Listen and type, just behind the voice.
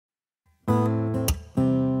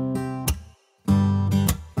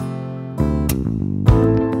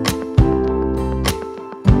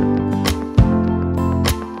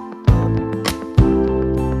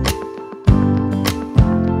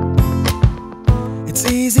It's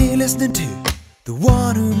easy listening to the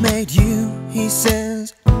one who made you. He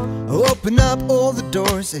says, open up all the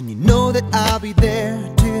doors and you know that I'll be there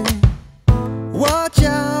too. Watch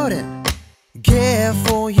out and care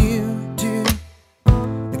for you too.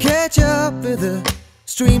 Catch up with the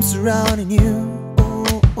stream surrounding you.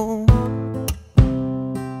 Oh.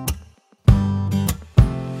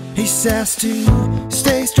 He says to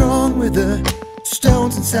stay strong with the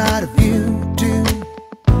stones inside of you too.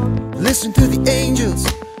 Listen to the angels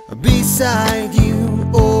beside you.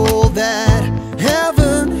 All that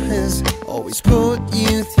heaven has always put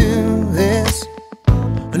you through this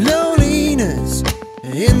loneliness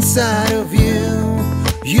inside of you.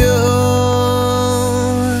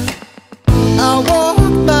 I walk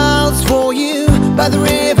miles for you by the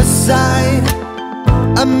riverside.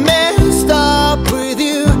 I messed up with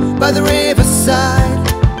you by the riverside.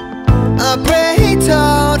 I prayed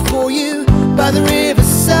hard for you by the riverside.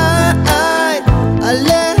 I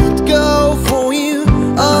let go for you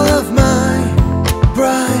all of my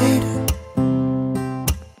pride.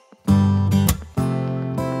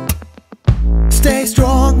 Stay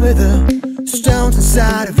strong with the stones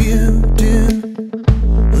inside of you too.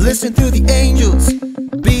 Listen to the angels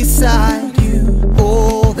beside you.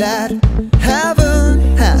 All that heaven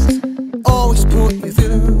has always put you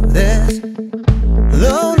through this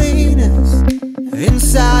loneliness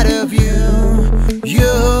inside of you.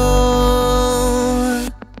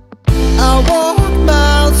 I walk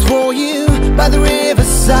miles for you by the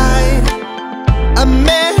riverside. I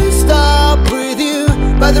messed up with you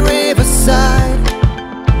by the riverside.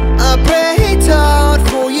 I prayed hard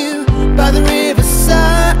for you by the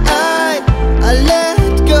riverside. I let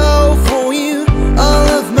go for you all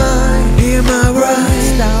of mine. Hear my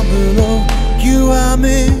words down below. You are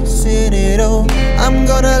missing it all. I'm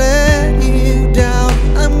gonna let you down.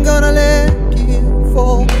 I'm gonna let you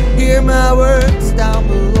fall. Hear my words down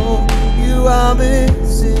below. You are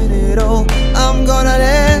missing it all. I'm gonna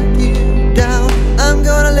let you down. I'm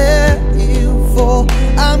gonna let you fall.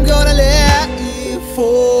 I'm gonna let